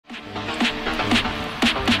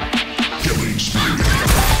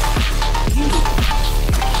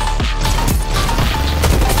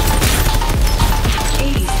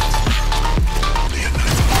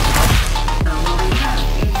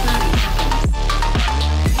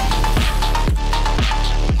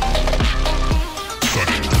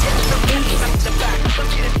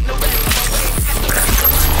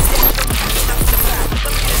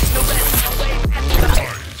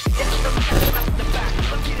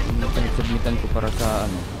para sa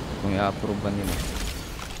ano, kung i-approve ba nila.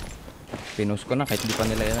 Pinost ko na kahit di pa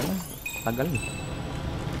nila yan ano. Tagal eh.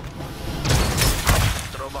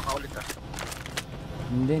 Trauma ka ulit ah.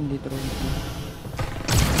 Hindi trauma.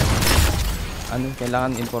 Ano,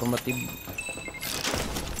 kailangan informative.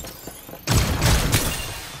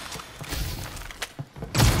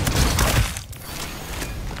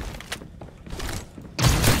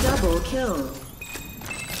 Double kill.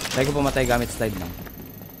 Try ko pumatay gamit slide lang.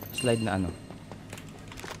 Slide na ano.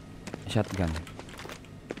 Shotgun.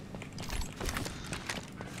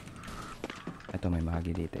 Ito may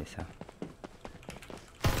Maggie dito isa.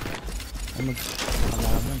 Ay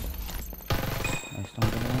magkalaban. Ayos lang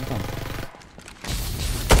din naman ito.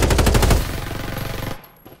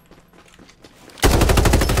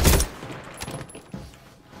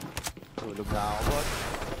 Tulog na ako boss.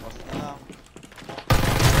 Boss na lang.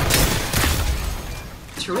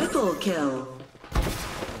 Triple kill.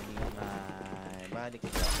 Balik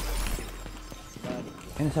ka.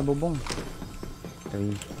 Ay nasa bubong.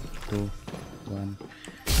 3, 2, 1.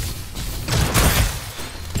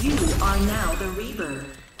 You are now the Reaper.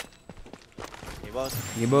 Hey boss.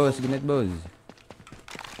 Sige boss, ginit boss.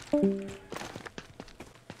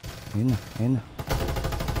 Ayun na, ayun na.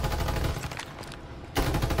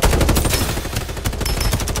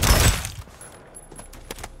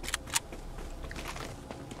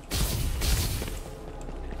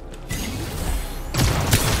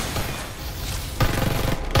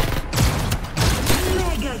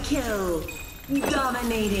 Mega kill.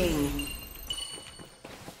 Dominating.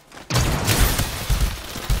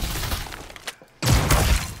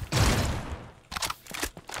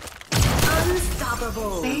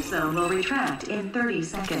 Unstoppable. Safe zone will retract in 30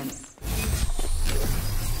 seconds.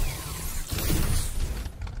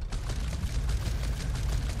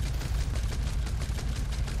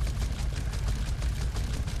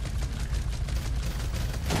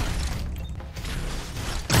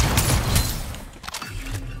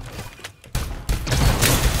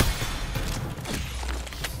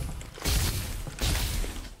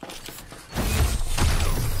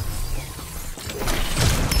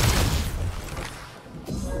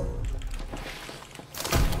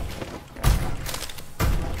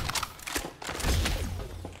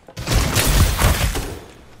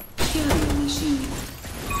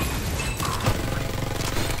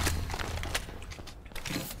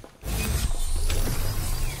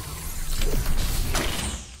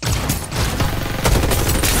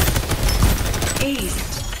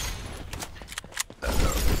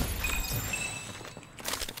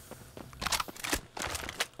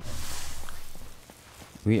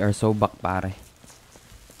 We are so back pare.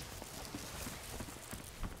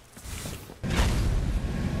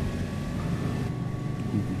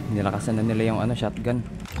 Nilakasan na nila yung ano, shotgun.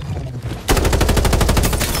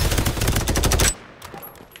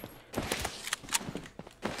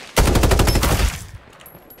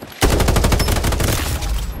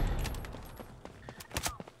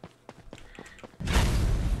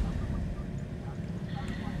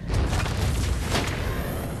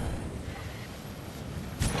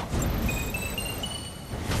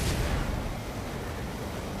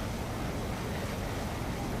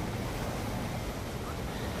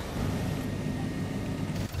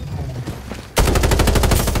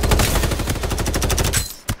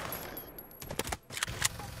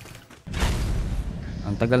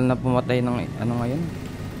 Ang tagal na pumatay ng ano ngayon.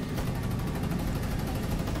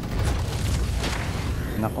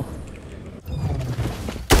 Nako.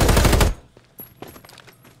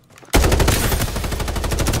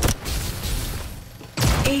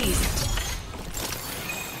 Ace.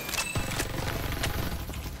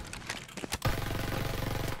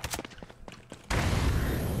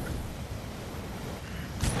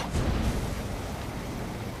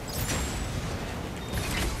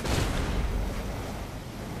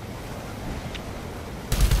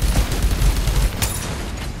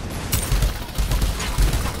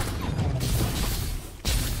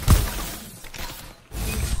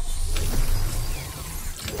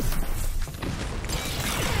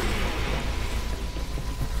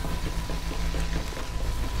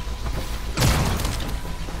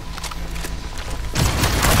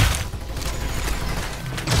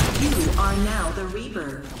 Are now the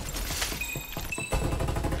Reaper.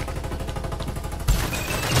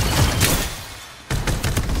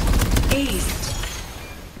 Ace.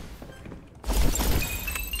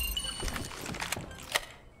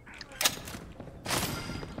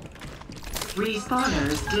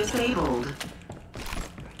 Respawners disabled.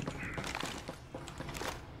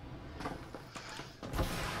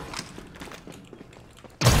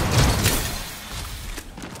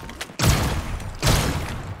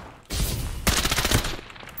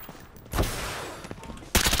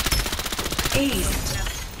 Ace.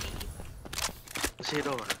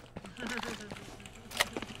 Zero.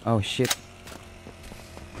 Oh shit.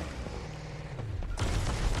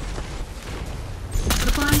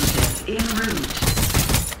 Supply ship en route.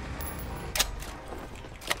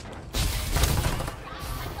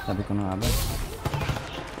 Sabi ko na nga ba?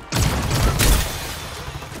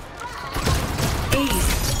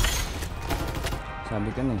 Ace. Sabi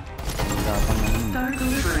ko na eh. Hirapan na naman. Start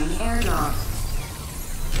delivering airdrop.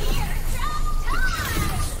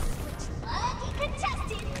 Lucky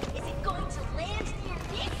contestant isn't going to land near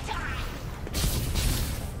this time.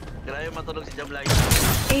 Grabe matulog si Jam lagi.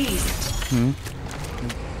 Ace. Hmm?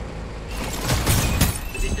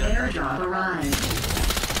 Airdrop arrived.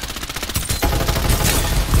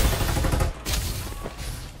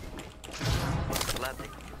 Lahat eh.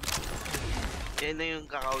 Yan na yung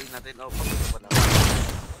kakawin natin. Oh, pagkita pa lang.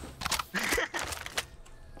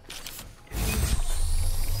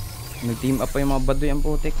 Nag-team up pa yung mga baduy ang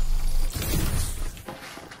putik.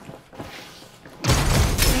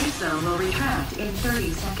 Safe zone will retract in 30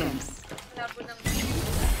 seconds.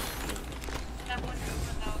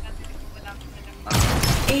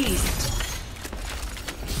 Ace.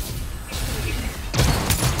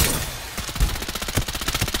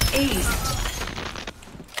 Ace.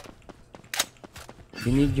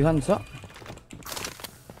 Binidyohan, so.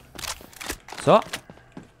 So?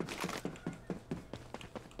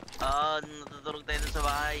 Natutulog tayo dun sa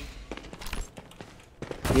bahay.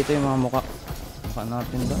 Dito yung mga mukha. Mukha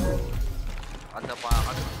natin ba? Kanda pa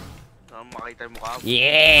ka. Makita yung mukha mo.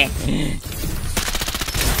 Yeah!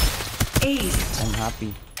 Ace. I'm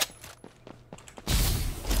happy.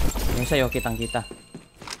 Yung sa'yo, kitang-kita.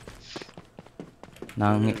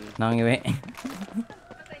 Nangiwi.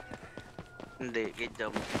 Hindi, kay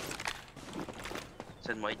Jam.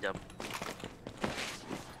 Saan mo kay Jam?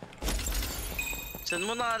 Saan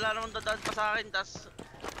mo na? Wala naman dadaan pa sa akin, tas...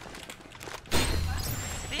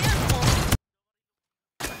 Tiyan mo!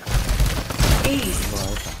 Ace.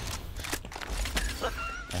 Bakit ah?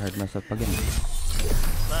 I heard myself again.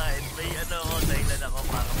 Bakit? May ano ako, dahilan ako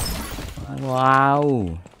para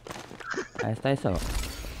Wow! Ayos tayo, so.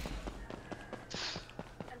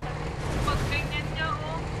 Pag ganyan niya,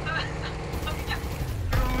 oh.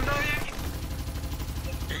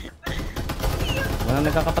 Walang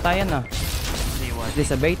nagkakapatayan ah. At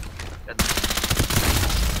least a bait.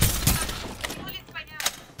 Ulit pa niya.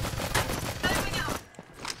 Sabi mo niya, oh.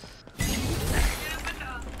 Ganyan pa siya,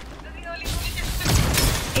 oh. Sabi niya, ulit-ulit niya.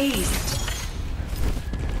 Ace.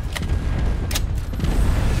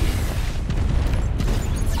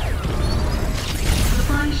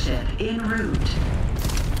 Supply ship en route.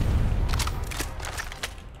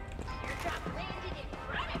 Airdrop landed in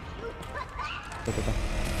front of you. Ito.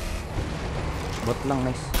 Bot lang,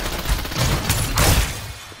 nice.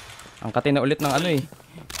 Ang kati na ulit ng ano eh.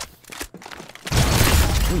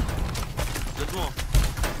 Uy! Good mo.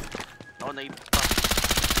 Ako naipit pa.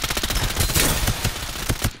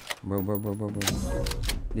 Bro.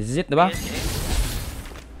 This is it, diba? Yes, eh.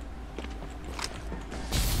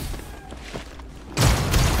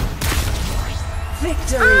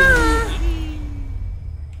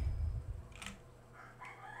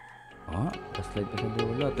 Ah, slide pa sa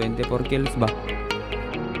dulo. 24 kills ba?